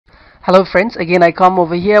Hello friends, again I come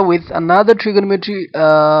over here with another trigonometry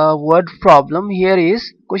word problem. Here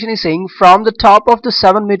is question is saying from the top of the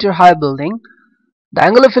 7-meter high building, the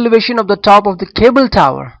angle of elevation of the top of the cable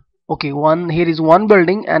tower. Okay, here is one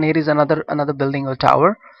building and here is another building or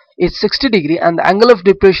tower. It's 60 degree and the angle of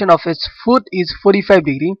depression of its foot is 45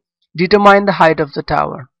 degree. Determine the height of the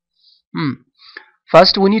tower.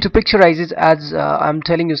 First we need to picturize it as I'm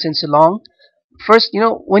telling you since long. First,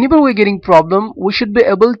 whenever we're getting problem, we should be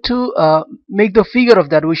able to make the figure of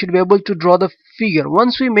that. We should be able to draw the figure.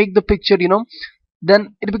 Once we make the picture,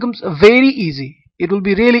 then it becomes very easy. It will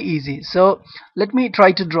be really easy. So let me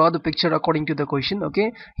try to draw the picture according to the question.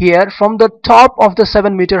 Okay, here from the top of the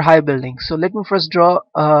 7-meter high building. So let me first draw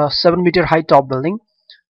a 7-meter high top building.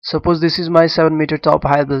 Suppose this is my 7-meter top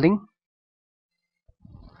high building,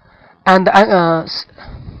 and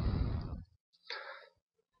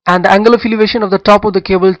the angle of elevation of the top of the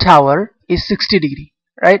cable tower is 60 degree.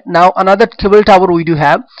 Right, now another cable tower we do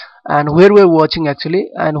have, and where we're watching actually,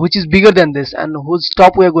 and which is bigger than this and whose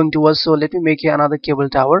top we are going towards. So let me make here another cable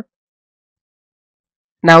tower.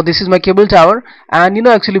 Now this is my cable tower, and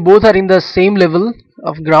actually both are in the same level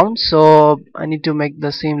of ground, so I need to make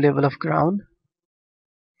the same level of ground.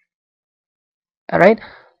 Alright,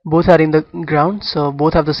 both are in the ground, so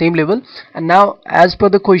both have the same level. And now as per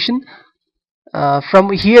the question,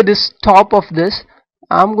 from here, this top of this,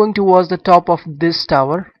 I'm going towards the top of this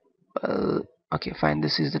tower. Okay, fine,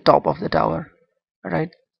 this is the top of the tower, right?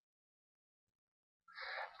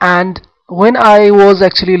 And when I was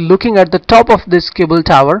actually looking at the top of this cable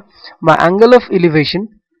tower, my angle of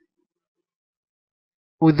elevation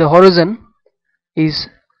with the horizon is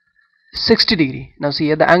 60 degree. Now see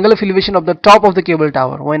here, the angle of elevation of the top of the cable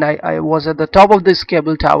tower, when I was at the top of this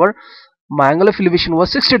cable tower, my angle of elevation was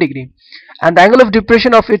 60 degree, and the angle of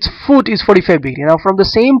depression of its foot is 45 degree. Now from the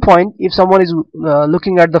same point, if someone is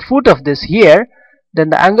looking at the foot of this here, then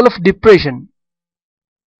the angle of depression,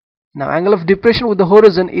 now angle of depression with the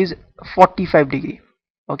horizon is 45 degree.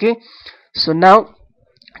 Okay, so now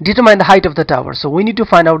determine the height of the tower. So we need to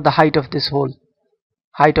find out the height of this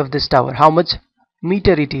tower, how much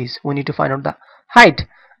meter it is. We need to find out the height.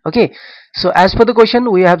 Okay, so as per the question,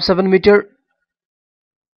 we have 7-meter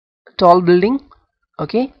tall building.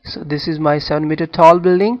 Okay, so this is my 7-meter tall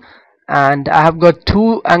building, and I have got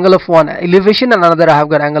two angle of one elevation and another I have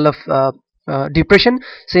got angle of depression.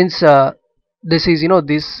 Since this is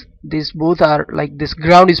this both are like, this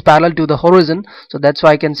ground is parallel to the horizon, so that's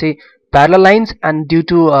why I can say parallel lines, and due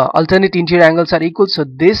to alternate interior angles are equal, so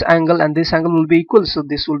this angle and this angle will be equal, so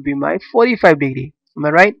this will be my 45 degree. Am I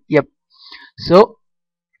right? Yep. So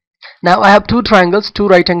now I have two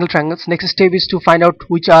right angle triangles. Next step is to find out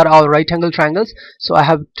which are our right angle triangles. So I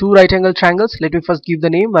have two right angle triangles. Let me first give the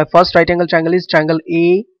name. My first right angle triangle is triangle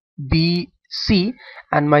ABC,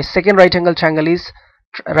 and my second right angle triangle is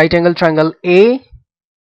right angle triangle AD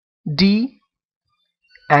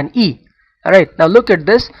and E. Alright, now look at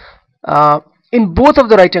this. In both of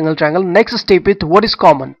the right angle triangle, next step is what is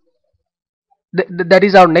common. That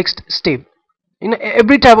is our next step.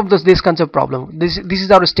 Every type of this concept problem, this is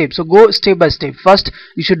our step. So go step by step. First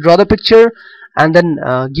you should draw the picture, and then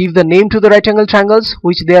give the name to the right angle triangles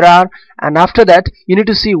which there are, and after that you need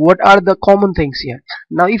to see what are the common things here.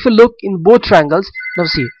 Now if you look in both triangles, now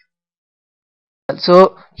see,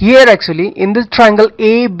 so here actually in this triangle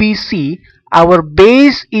ABC, our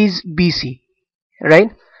base is BC,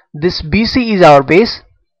 right? This BC is our base,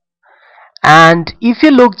 and if you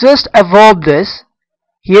look just above this,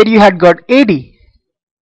 here you had got AD,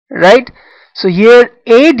 right? So here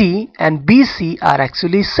AD and BC are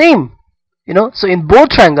actually same, so in both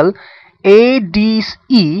triangle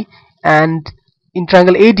ADE and in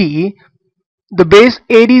triangle ADE, the base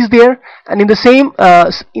AD is there, and in the same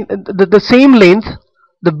the same length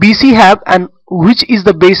the BC have, and which is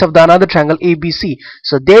the base of the another triangle ABC.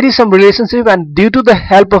 So there is some relationship, and due to the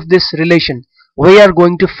help of this relation we are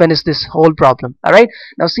going to finish this whole problem. Alright,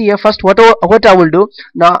 now see here, first what I will do,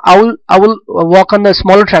 now I will work on the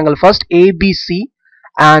smaller triangle first, ABC,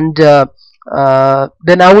 and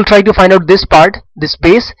then I will try to find out this part, this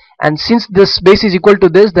base, and since this base is equal to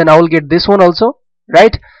this, then I will get this one also,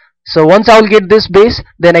 right? So once I will get this base,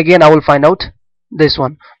 then again I will find out this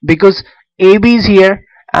one, because AB is here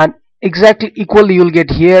and exactly equal you will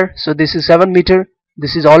get here. So this is 7 meter,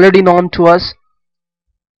 this is already known to us.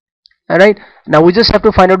 Alright, now we just have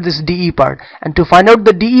to find out this DE part, and to find out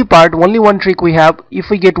the DE part, only one trick we have. If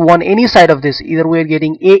we get any side of this, either we are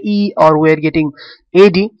getting AE or we are getting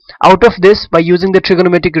AD. Out of this, by using the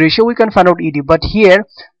trigonometric ratio, we can find out ED. But here,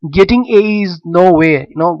 getting AE is no way.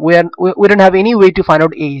 We don't have any way to find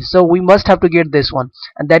out AE. So we must have to get this one,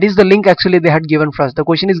 and that is the link actually they had given for us. The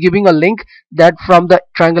question is giving a link that from the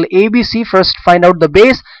triangle ABC, first find out the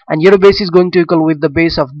base, and your base is going to equal with the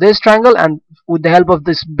base of this triangle, and with the help of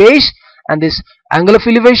this base and this angle of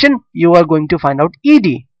elevation, you are going to find out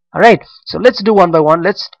ED. Alright, so let's do one by one.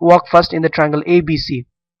 Let's walk first in the triangle ABC.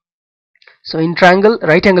 So in triangle,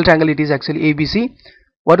 right angle triangle, it is actually ABC.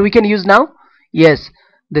 What we can use now? Yes,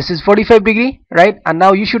 this is 45 degree, right? And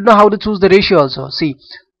now you should know how to choose the ratio also. See,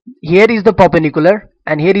 here is the perpendicular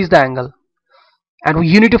and here is the angle, and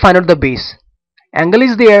you need to find out the base. Angle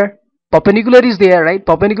is there, perpendicular is there, right?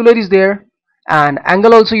 Perpendicular is there, and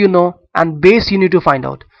angle also you know, and base you need to find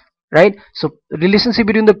out, right? So relationship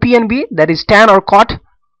between the P and B, that is tan or cot,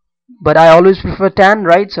 but I always prefer tan,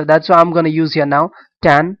 right? So that's why I'm going to use here now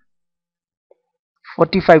tan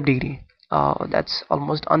 45 degree. Oh, that's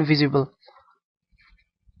almost invisible.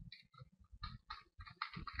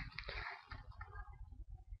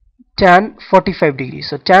 Tan 45 degree.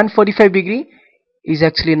 So tan 45 degree is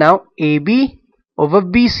actually now AB over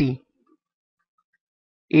BC.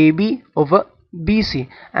 AB over BC,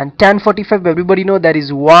 and tan 45, everybody know that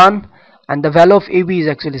is 1, and the value of AB is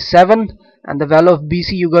actually 7, and the value of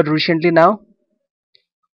BC you got recently now,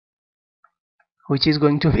 which is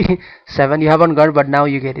going to be 7. You haven't got, but now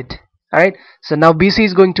you get it. Alright, so now BC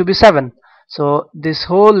is going to be 7. So this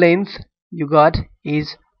whole length you got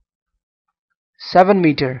is 7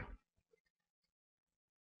 meter,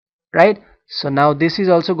 right? So now this is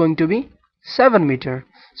also going to be 7 meter.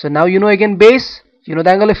 So now you know again base, you know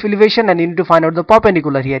the angle of elevation, and you need to find out the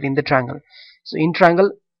perpendicular here in the triangle. So in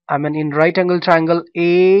triangle, in right angle triangle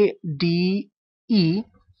ADE,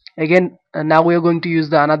 again now we are going to use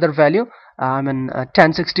the another value,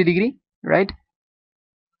 tan 60 degree, right?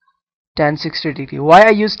 Tan 60 degree. Why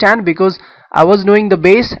I use tan? Because I was knowing the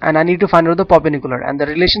base and I need to find out the perpendicular, and the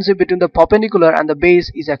relationship between the perpendicular and the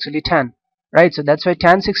base is actually tan, right? So that's why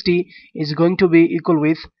tan 60 is going to be equal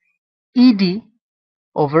with ED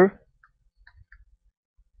over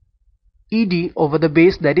the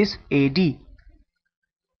base, that is AD,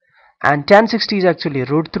 and tan 60 is actually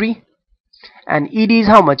root 3, and ED is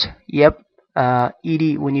how much? Yep,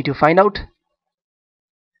 ED we need to find out,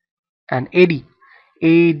 and AD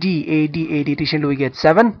recently we get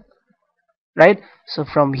 7, right? So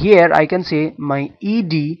from here I can say my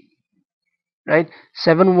ED, right,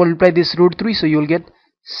 7 multiply this root 3, so you will get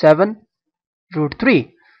 7 root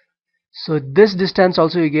 3. So this distance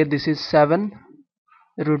also you get, this is 7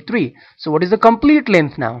 root 3. So what is the complete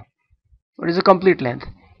length now? What is the complete length?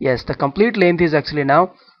 Yes, the complete length is actually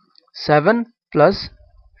now 7 plus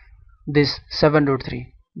this 7 root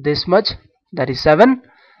 3. This much, that is 7,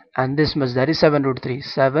 and this much, that is 7 root 3.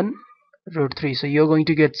 7 root 3. So you're going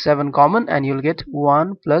to get 7 common, and you'll get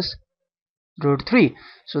 1 plus root 3.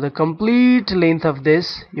 So the complete length of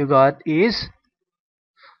this you got is,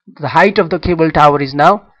 the height of the cable tower is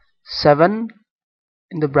now 7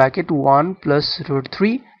 in the bracket 1 plus root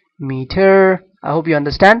 3 meter. I hope you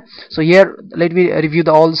understand. So here let me review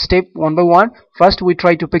the all step one by one. First we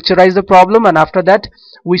try to picturize the problem, and after that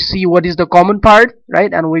we see what is the common part,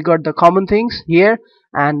 right? And we got the common things here,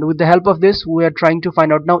 and with the help of this we are trying to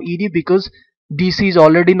find out now ED, because DC is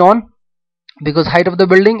already known, because height of the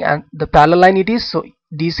building and the parallel line it is, so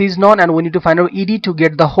DC is known, and we need to find out ED to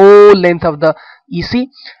get the whole length of the EC.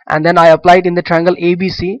 And then I applied in the triangle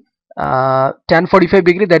ABC tan 45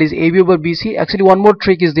 degree, that is AB over BC. Actually one more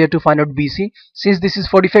trick is there to find out BC. Since this is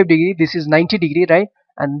 45 degree, this is 90 degree, right?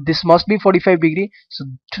 And this must be 45 degree, so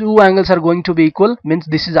two angles are going to be equal, means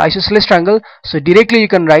this is isosceles triangle. So directly you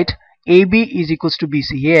can write AB is equals to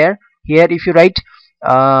BC. Here if you write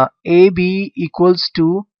AB equals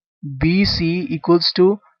to BC equals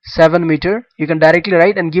to 7 meter, you can directly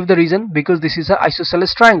write and give the reason, because this is a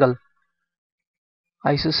isosceles triangle.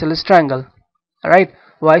 Alright,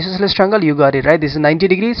 why isosceles triangle? You got it, right? This is 90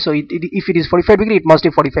 degrees, so if it is 45 degree, it must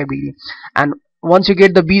be 45 degree. And once you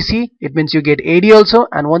get the BC, it means you get AD also,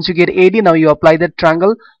 and once you get AD, now you apply the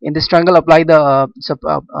triangle. In this triangle, apply the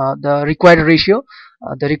required ratio.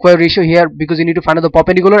 The required ratio here, because you need to find out the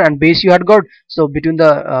perpendicular and base you had got. So between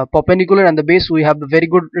the perpendicular and the base we have a very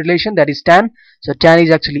good relation, that is tan. So tan is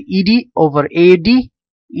actually ED over AD,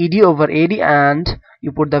 and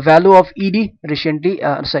you put the value of ED recently,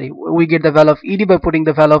 we get the value of ED by putting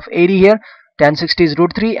the value of AD here. Tan 60 is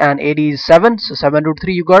root 3 and AD is 7, so 7 root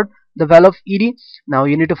 3 you got the value of ED. Now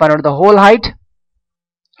you need to find out the whole height,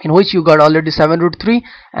 in which you got already 7 root 3,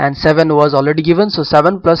 and 7 was already given, so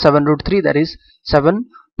 7 plus 7 root 3, that is 7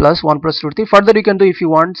 plus 1 plus root 3. Further you can do, if you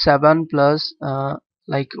want, 7 plus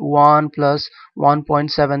like 1 plus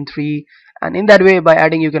 1.73, and in that way by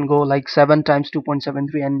adding you can go like 7 times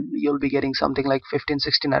 2.73 and you'll be getting something like 15,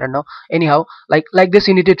 16, I don't know. Anyhow, like this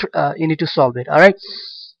you need to solve it. All right,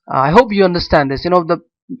 I hope you understand this. The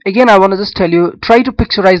again, I want to just tell you, try to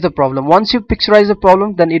picturize the problem. Once you picturize the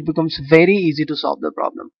problem, then it becomes very easy to solve the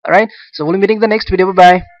problem. All right, so we'll be meeting in the next video.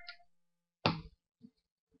 Bye bye.